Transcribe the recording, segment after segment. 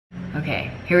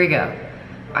Okay, here we go.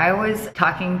 I was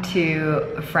talking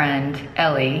to a friend,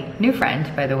 Ellie, new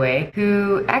friend by the way,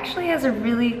 who actually has a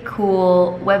really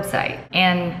cool website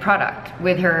and product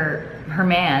with her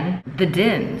man, the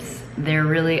Dins. They're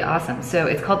really awesome. So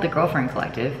it's called the Girlfriend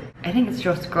Collective. I think it's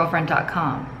just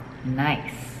girlfriend.com.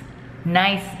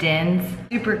 Nice Dins.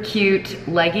 Super cute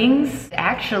leggings.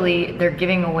 Actually, they're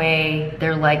giving away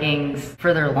their leggings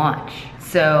for their launch.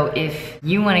 So if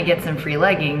you want to get some free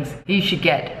leggings, you should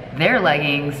get their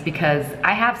leggings because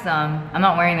I have some. I'm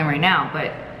not wearing them right now,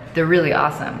 but they're really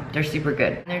awesome. They're super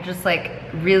good. They're just like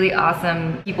really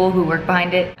awesome people who work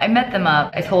behind it. I met them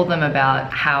up. I told them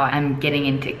about how I'm getting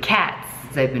into cats.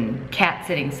 I've been cat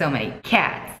sitting so many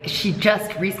cats. She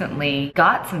just recently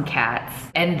got some cats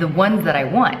and the ones that I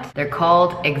want. They're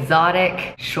called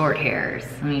exotic short hairs.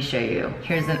 Let me show you.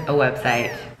 Here's a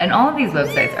website. And all of these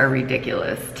websites are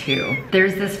ridiculous too.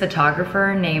 There's this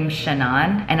photographer named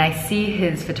Shannon and I see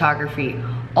his photography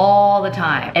all the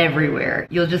time, everywhere.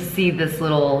 You'll just see this his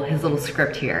little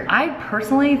script here. I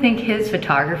personally think his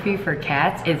photography for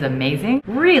cats is amazing.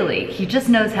 Really, he just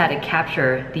knows how to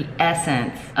capture the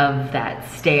essence of that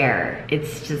stare.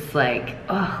 It's just like,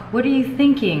 oh, what are you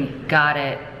thinking? Got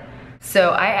it. So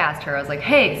I asked her, I was like,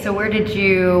 hey, so where did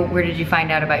you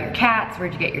find out about your cats?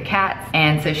 Where'd you get your cats?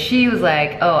 And so she was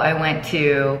like, oh, I went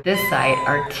to this site,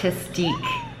 Artistique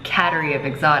Cattery of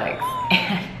Exotics.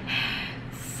 And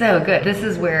so good. This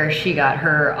is where she got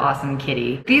her awesome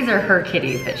kitty. These are her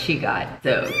kitties that she got.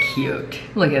 So cute.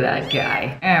 Look at that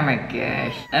guy. Oh my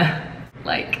gosh.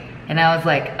 And I was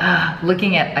like,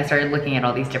 I started looking at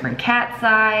all these different cat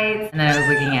sites, and then I was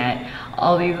looking at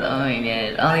all these, oh my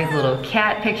god, all these little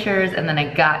cat pictures, and then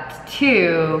I got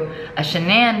to a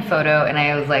Shannon photo, and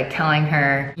I was like telling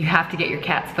her, you have to get your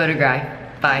cats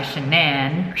photographed by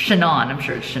Shannon, I'm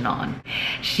sure it's Shannon.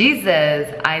 She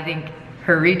says, I think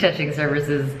her retouching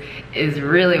services is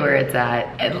really where it's at.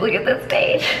 And look at this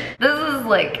page. This is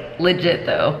like legit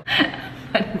though.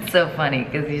 But it's so funny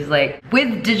because he's like,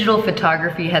 with digital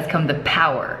photography has come the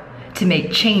power to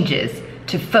make changes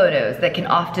to photos that can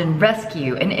often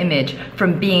rescue an image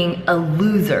from being a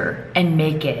loser and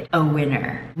make it a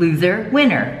winner. Loser,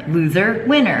 winner, loser,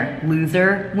 winner,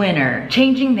 loser, winner.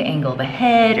 Changing the angle of a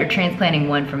head or transplanting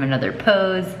one from another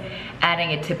pose, adding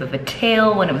a tip of a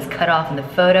tail when it was cut off in the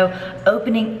photo,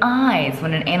 opening eyes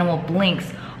when an animal blinks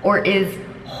or is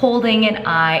holding an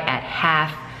eye at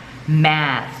half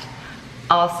mast.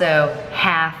 Also,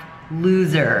 half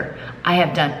loser. I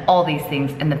have done all these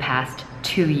things in the past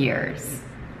 2 years.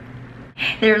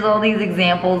 There's all these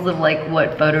examples of like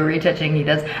what photo retouching he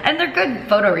does, and they're good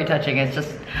photo retouching, it's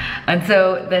just, and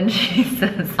so then she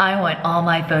says, I want all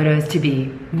my photos to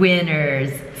be winners.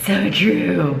 So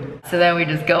true. So then we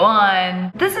just go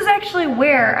on. This is actually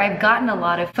where I've gotten a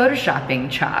lot of photoshopping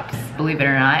chops, believe it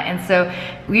or not. And so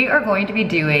we are going to be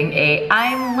doing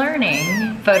I'm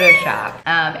learning Photoshop.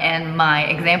 And my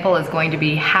example is going to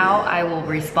be how I will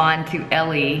respond to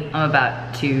Ellie. I'm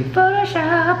about to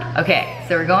Photoshop. Okay,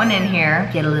 so we're going in here,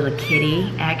 get a little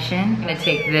kitty action. I'm gonna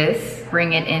take this,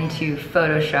 bring it into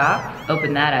Photoshop,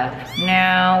 open that up.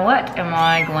 Now, what am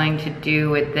I going to do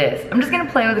with this? I'm just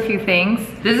gonna play with a few things.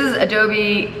 This is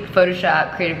Adobe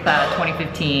Photoshop Creative Cloud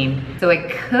 2015. So I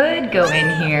could go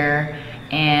in here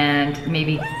and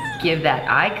maybe give that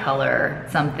eye color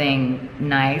something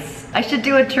nice. I should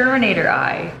do a Terminator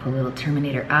eye. Put a little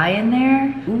Terminator eye in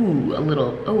there. Ooh, a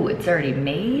little, oh, it's already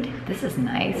made. This is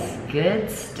nice, good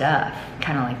stuff.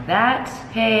 Kind of like that.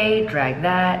 Okay, drag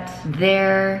that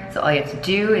there. So all you have to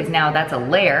do is now that's a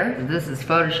layer. This is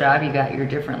Photoshop, you got your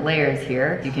different layers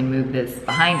here. You can move this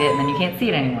behind it and then you can't see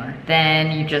it anymore.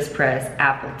 Then you just press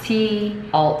Apple T,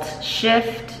 Alt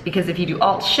Shift, because if you do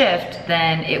Alt Shift,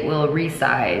 then it will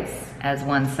resize as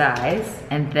one size.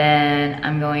 And then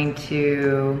I'm going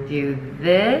to do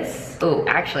this. Oh,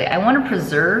 actually, I want to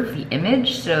preserve the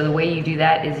image. So the way you do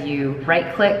that is you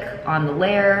right click on the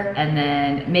layer and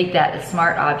then make that a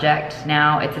smart object.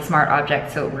 Now it's a smart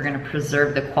object, so we're gonna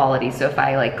preserve the quality. So if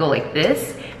I like go like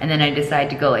this and then I decide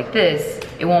to go like this,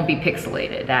 it won't be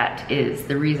pixelated. That is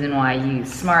the reason why I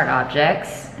use smart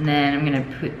objects. And then I'm gonna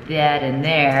put that in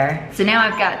there. So now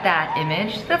I've got that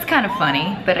image. That's kind of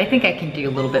funny, but I think I can do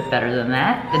a little bit better than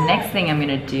that. The next thing I'm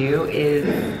gonna do is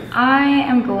I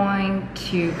am going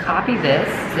to copy this.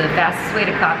 So the fastest way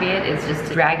to copy it is just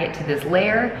to drag it to this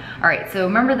layer. All right, so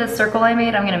remember this circle I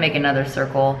made? I'm gonna make another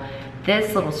circle.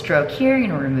 This little stroke here, I'm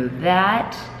gonna remove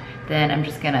that. Then I'm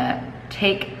just gonna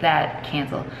take that,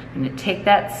 cancel. I'm gonna take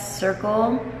that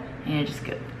circle And just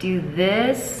go do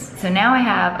this. So now I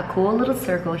have a cool little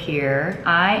circle here.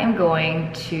 I am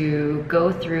going to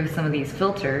go through some of these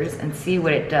filters and see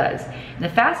what it does. And the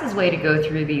fastest way to go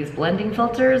through these blending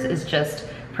filters is just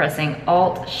pressing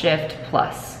Alt, Shift,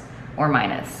 plus or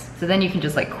minus. So then you can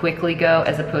just like quickly go,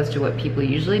 as opposed to what people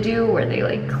usually do where they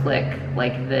like click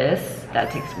like this.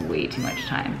 That takes way too much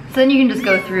time. So then you can just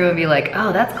go through and be like,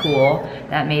 oh, that's cool.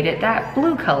 That made it that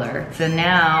blue color. So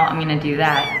now I'm gonna do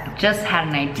that. Just had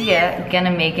an idea, I'm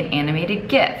gonna make an animated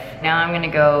GIF. Now I'm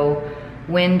gonna go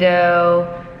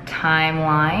Window,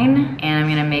 Timeline, and I'm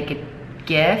gonna make a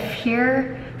GIF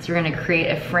here. So we're gonna create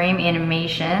a frame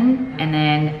animation, and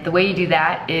then the way you do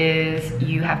that is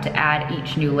you have to add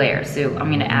each new layer. So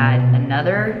I'm gonna add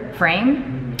another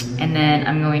frame, and then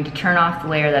I'm going to turn off the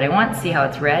layer that I want, see how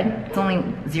it's red. It's only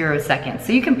 0 seconds.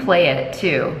 So you can play it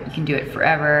too. You can do it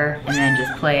forever, and then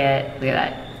just play it. Look at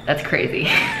that, that's crazy.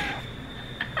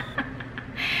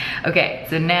 Okay,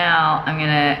 so now I'm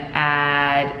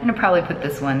gonna probably put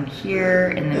this one here,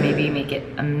 and then maybe make it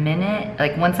a minute,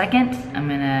 like 1 second. I'm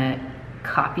gonna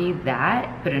copy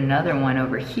that, put another one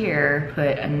over here,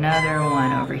 put another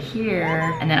one over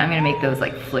here, and then I'm gonna make those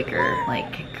like flicker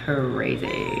like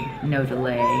crazy, no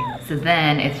delay. So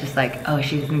then it's just like, oh,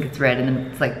 she thinks it's red, and then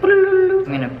it's like, I'm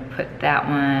gonna put that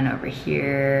one over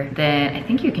here. Then I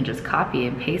think you can just copy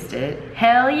and paste it.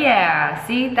 Hell yeah,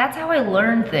 see, that's how I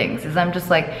learn things, is I'm just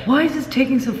like, why is this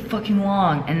taking so fucking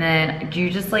long? And then you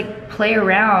just like play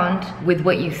around with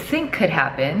what you think could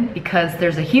happen, because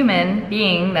there's a human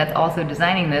being that's also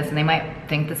designing this, and they might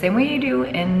think the same way you do,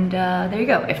 and there you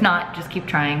go. If not, just keep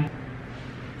trying.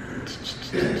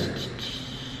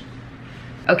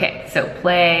 Okay, so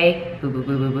play, boop, boop,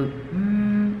 boop, boop, boop.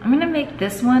 I'm gonna make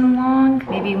this one long,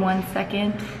 maybe 1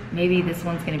 second. Maybe this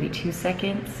one's gonna be 2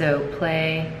 seconds. So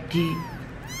play,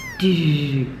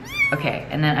 okay,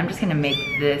 and then I'm just gonna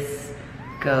make this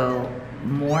go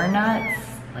more nuts,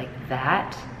 like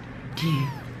that.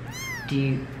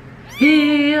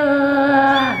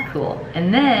 Cool.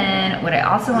 And then what I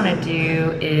also wanna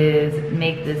do is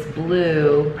make this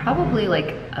blue, probably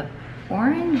like a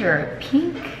orange or a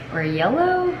pink or a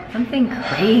yellow, something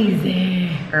crazy,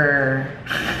 or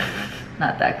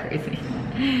not that crazy.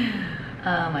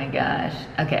 Oh my gosh.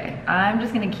 Okay, I'm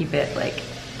just gonna keep it like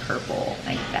purple,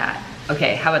 like that.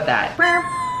 Okay, how about that?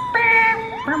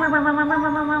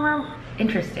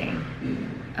 Interesting.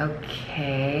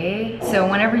 Okay, so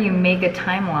whenever you make a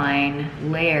timeline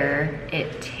layer,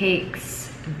 it takes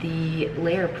the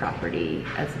layer property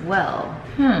as well.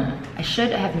 I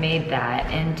should have made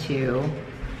that into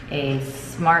a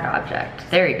smart object.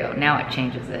 There you go, now it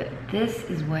changes it. This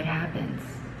is what happens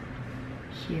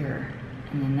here.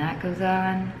 And then that goes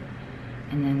on,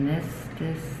 and then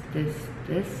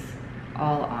this,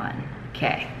 all on.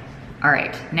 Okay, all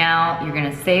right, now you're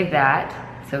gonna save that.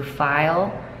 So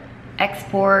File,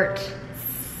 Export,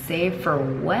 Save for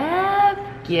Web,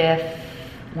 GIF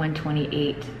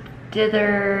 128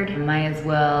 dithered. Might as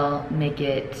well make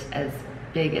it as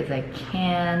big as I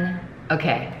can.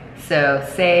 Okay, so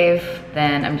save,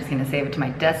 then I'm just gonna save it to my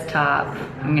desktop.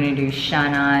 I'm gonna do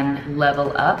Shannon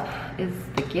Level Up is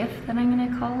the GIF that I'm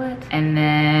gonna call it. And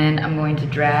then I'm going to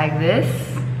drag this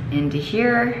into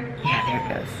here. Yeah, there it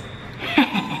goes.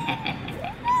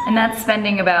 And that's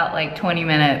spending about like 20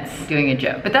 minutes doing a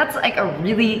joke. But that's like a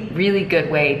really, really good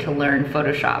way to learn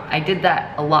Photoshop. I did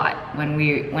that a lot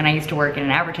when I used to work in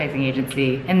an advertising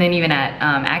agency, and then even at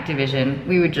Activision,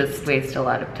 we would just waste a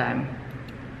lot of time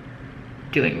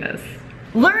doing this.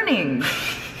 Learning!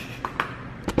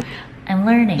 I'm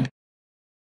learning.